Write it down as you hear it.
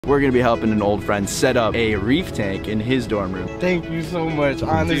We're gonna be helping an old friend set up a reef tank in his dorm room. Thank you so much.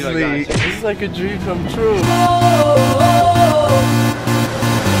 Honestly, this is like a dream come true.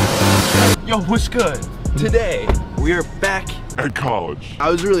 Yo, what's good? Today, we are back at college.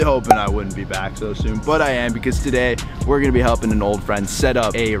 I was really hoping I wouldn't be back so soon, but I am, because today we're gonna be helping an old friend set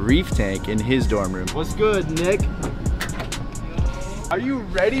up a reef tank in his dorm room. What's good, Nick? Are you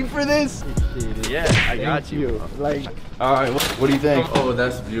ready for this? Yeah, I got you. Like, all right, what do you think? oh,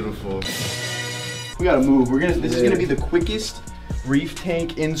 that's beautiful. We gotta move. This is gonna be the quickest reef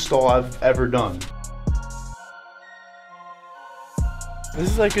tank install I've ever done.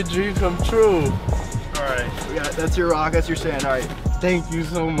 This is like a dream come true. All right, that's your rock, that's your sand. All right. Thank you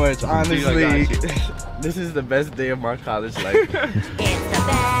so much. Honestly, this is the best day of my college life. It's the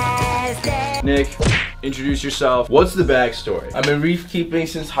best day. Nick, introduce yourself. What's the backstory? I've been reef keeping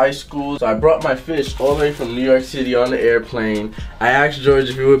since high school, so I brought my fish all the way from New York City on the airplane. I asked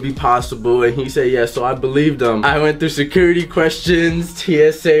George if it would be possible, and he said yes, so I believed him. I went through security questions.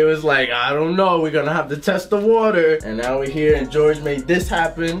 TSA was like, I don't know, we're gonna have to test the water. And now we're here, and George made this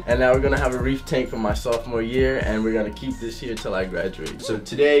happen, and now we're gonna have a reef tank for my sophomore year, and we're gonna keep this here till I graduate. So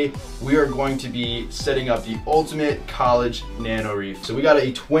today, we are going to be setting up the ultimate college nano reef. So we got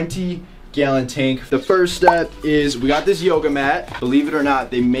a 20-gallon tank. The first step is we got this yoga mat. Believe it or not,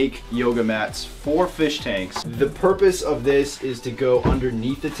 they make yoga mats for fish tanks. The purpose of this is to go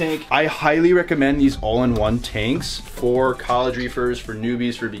underneath the tank. I highly recommend these all-in-one tanks for college reefers, for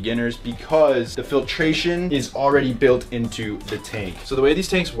newbies, for beginners, because the filtration is already built into the tank. So the way these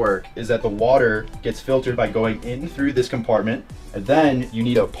tanks work is that the water gets filtered by going in through this compartment, and then you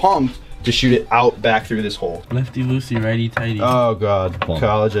need a pump to shoot it out back through this hole. Lefty loosey, righty tighty. Oh God,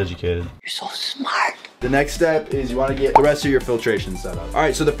 college educated. You're so smart. The next step is you want to get the rest of your filtration set up. All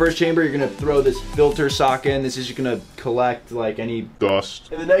right, so the first chamber, you're gonna throw this filter sock in. This is just gonna collect like any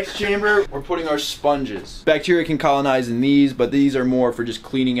Dust. In the next chamber, we're putting our sponges. Bacteria can colonize in these, but these are more for just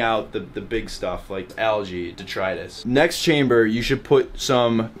cleaning out the big stuff like algae, detritus. Next chamber, you should put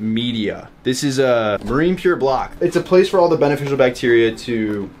some media. This is a marine pure block. It's a place for all the beneficial bacteria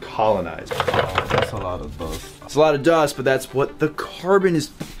to colonize. That's a lot of dust. It's a lot of dust, but that's what the carbon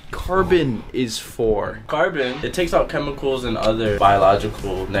is for. Carbon, it takes out chemicals and other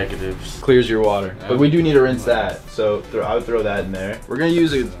biological negatives. Clears your water. But we do need to rinse that, so I would throw that in there. We're gonna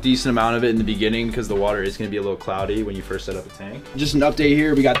use a decent amount of it in the beginning because the water is gonna be a little cloudy when you first set up a tank. Just an update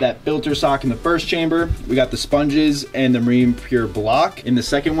here, we got that filter sock in the first chamber, we got the sponges and the marine pure block in the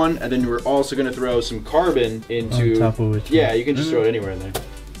second one, and then we're also gonna throw some carbon into... On top of it. Yeah, you can just throw it anywhere in there.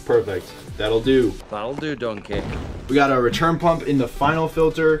 Perfect. That'll do. That'll do, donkey. We got our return pump in the final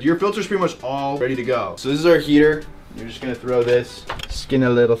filter. Your filter's pretty much all ready to go. So this is our heater. You're just gonna throw this, skin a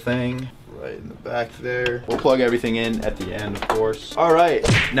little thing right in the back there. We'll plug everything in at the end, of course. All right,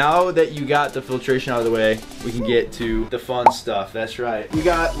 now that you got the filtration out of the way, we can get to the fun stuff. That's right. We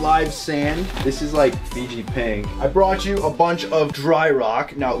got live sand. This is like Fiji pink. I brought you a bunch of dry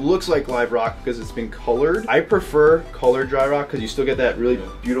rock. Now it looks like live rock because it's been colored. I prefer colored dry rock because you still get that really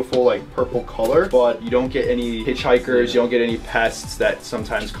beautiful like purple color, but you don't get any hitchhikers, you don't get any pests that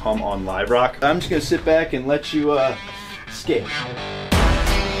sometimes come on live rock. I'm just gonna sit back and let you skate.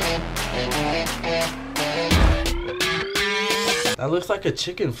 That looks like a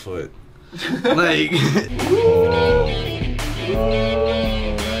chicken foot. Like, Oh,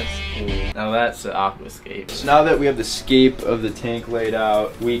 that's cool. Now that's an aquascape. so now that we have the scape of the tank laid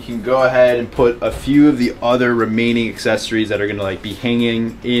out, we can go ahead and put a few of the other remaining accessories that are gonna like be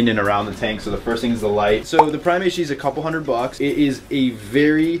hanging in and around the tank. So the first thing is the light. So the Primate is a couple $100. It is a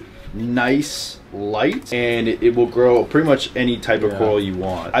very nice light, and it will grow pretty much any type of coral you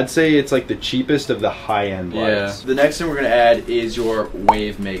want. I'd say it's like the cheapest of the high-end lights. The next thing we're gonna add is your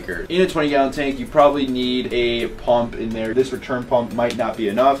wave maker. In a 20-gallon tank, you probably need a pump in there. This return pump might not be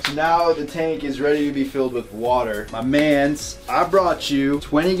enough. So now the tank is ready to be filled with water. My mans, I brought you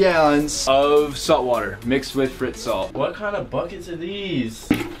 20 gallons of salt water mixed with Fritz salt. What kind of buckets are these?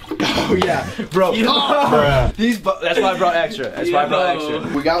 Oh yeah, bro. That's why I brought extra. That's why I brought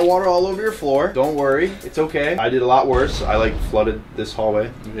extra. We got water all over your floor. Don't worry, it's okay. I did a lot worse. I like flooded this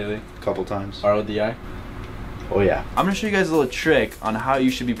hallway. Really? A couple times. RODI? Oh yeah. I'm gonna show you guys a little trick on how you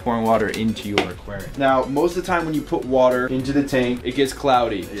should be pouring water into your aquarium. Now, most of the time when you put water into the tank, it gets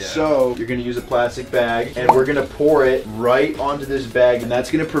cloudy. Yeah. So you're gonna use a plastic bag, and we're gonna pour it right onto this bag, and that's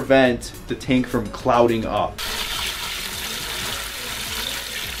gonna prevent the tank from clouding up.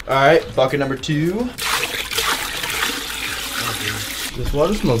 All right, bucket number 2. This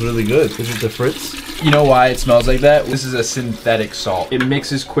water smells really good. Is it the Fritz? You know why it smells like that? This is a synthetic salt. It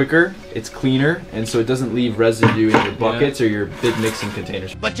mixes quicker, it's cleaner, and so it doesn't leave residue in your buckets or your big mixing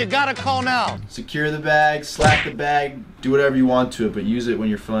containers. But you gotta call now. Secure the bag, slap the bag, do whatever you want to it, but use it when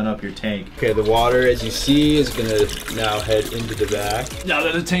you're filling up your tank. Okay, the water, as you see, is gonna now head into the bag. Now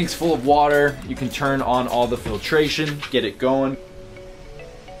that the tank's full of water, you can turn on all the filtration, get it going.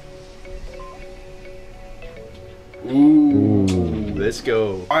 Ooh, let's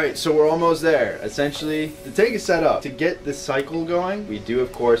go. All right, so we're almost there. Essentially, the tank is set up. To get the cycle going, we do,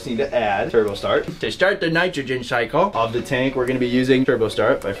 of course, need to add turbo start. To start the nitrogen cycle of the tank, we're gonna be using turbo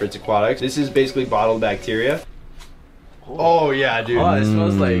start by Fritz Aquatics. This is basically bottled bacteria. Oh yeah, dude. Oh, it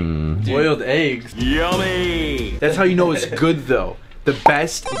smells like boiled eggs. Yummy! That's how you know it's good though. The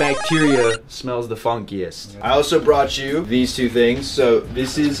best bacteria smells the funkiest. I also brought you these two things. So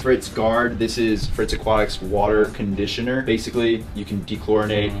this is Fritz Guard. This is Fritz Aquatics water conditioner. Basically, you can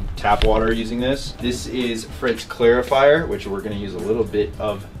dechlorinate tap water using this. This is Fritz Clarifier, which we're gonna use a little bit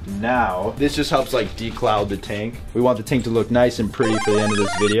of now. This just helps like decloud the tank. We want the tank to look nice and pretty for the end of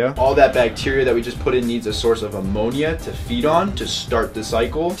this video. All that bacteria that we just put in needs a source of ammonia to feed on to start the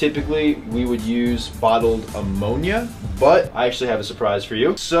cycle. Typically, we would use bottled ammonia, but I actually have a surprise for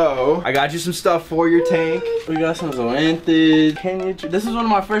you. So, I got you some stuff for your tank. We got some zoanthids. This is one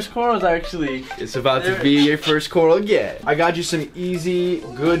of my first corals actually. It's about to be your first coral again. I got you some easy,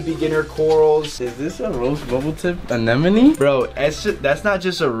 good beginner corals. Is this a rose bubble tip anemone? Bro, that's not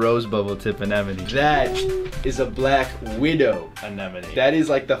just a rose bubble tip anemone. That is a black widow anemone. That is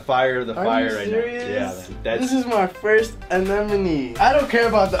like the fire of the fire right now. Yeah, this is my first anemone. I don't care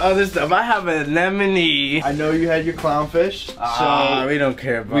about the other stuff. I have an anemone. I know you had your clownfish, so we don't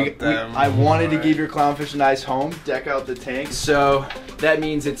care about them. I wanted to give your clownfish a nice home, deck out the tank. So that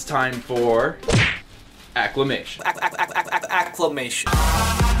means it's time for acclimation. Acclimation.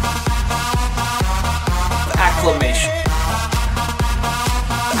 Acclimation.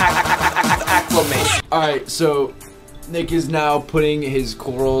 Acclimation. All right, so Nick is now putting his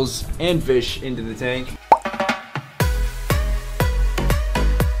corals and fish into the tank.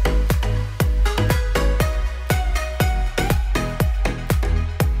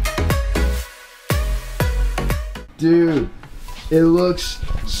 Dude, it looks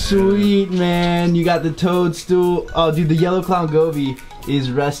sweet, man. You got the toadstool. Oh, dude, the yellow clown goby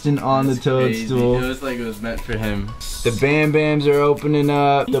is resting on the toadstool. It looks like it was meant for him. The Bam Bams are opening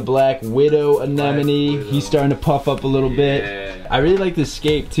up. The black widow anemone, he's starting to puff up a little bit. I really like the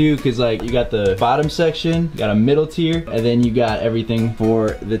scape too, because like you got the bottom section, you got a middle tier, and then you got everything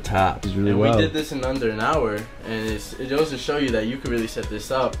for the top. It's really well. We did this in under an hour, and it goes to show you that you can really set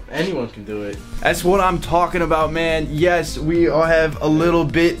this up. Anyone can do it. That's what I'm talking about, man. Yes, we all have a little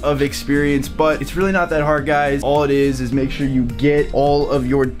bit of experience, but it's really not that hard, guys. All it is make sure you get all of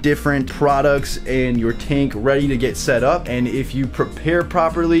your different products and your tank ready to get set up, and if you prepare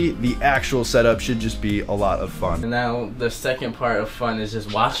properly, the actual setup should just be a lot of fun. And now the second part of fun is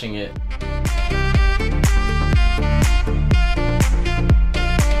just watching it.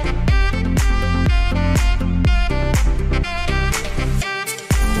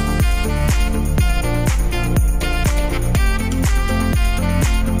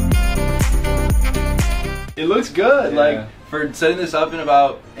 It looks good. Yeah. Like for setting this up in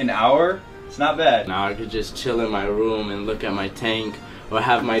about an hour, it's not bad. Now I could just chill in my room and look at my tank, or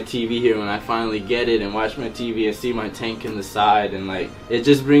have my TV here when I finally get it and watch my TV and see my tank in the side, and like it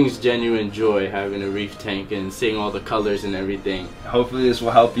just brings genuine joy having a Reef tank and seeing all the colors and everything. Hopefully this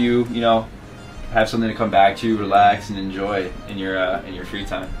will help you, you know, have something to come back to, relax and enjoy in your free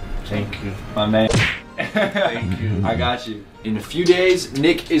time. Thank you. My man. Thank you. I got you. In a few days,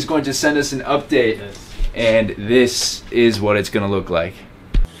 Nick is going to send us an update, and this is what it's gonna look like.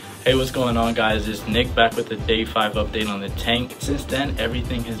 Hey, what's going on, guys? It's Nick back with the day 5 update on the tank. Since then,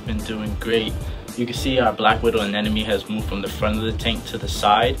 everything has been doing great. You can see our black widow anemone has moved from the front of the tank to the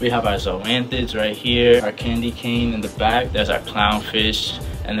side. We have our zoanthids right here, our candy cane in the back. There's our clownfish,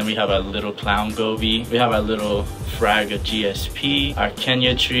 and then we have our little clown goby. We have our little frag of GSP, our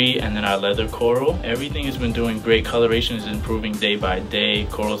Kenya tree, and then our leather coral. Everything has been doing great. Coloration is improving day by day.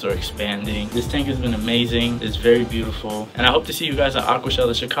 Corals are expanding. This tank has been amazing. It's very beautiful. And I hope to see you guys at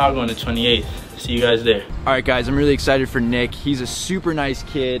Aquashella Chicago on the 28th. See you guys there. All right, guys, I'm really excited for Nick. He's a super nice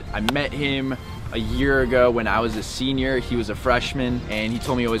kid. I met him a year ago when I was a senior. He was a freshman, and he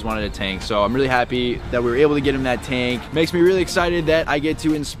told me he always wanted a tank. So I'm really happy that we were able to get him that tank. Makes me really excited that I get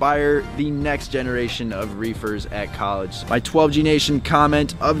to inspire the next generation of reefers at college. My 12G Nation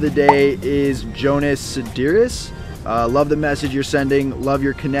comment of the day is Jonas Sidiris. Love the message you're sending. Love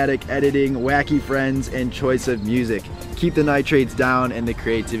your kinetic editing, wacky friends, and choice of music. Keep the nitrates down and the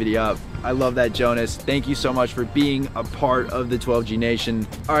creativity up. I love that, Jonas. Thank you so much for being a part of the 12G Nation.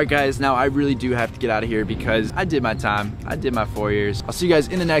 All right, guys, now I really do have to get out of here because I did my time. I did my 4 years. I'll see you guys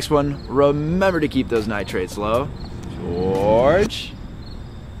in the next one. Remember to keep those nitrates low. George,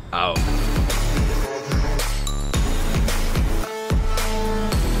 out.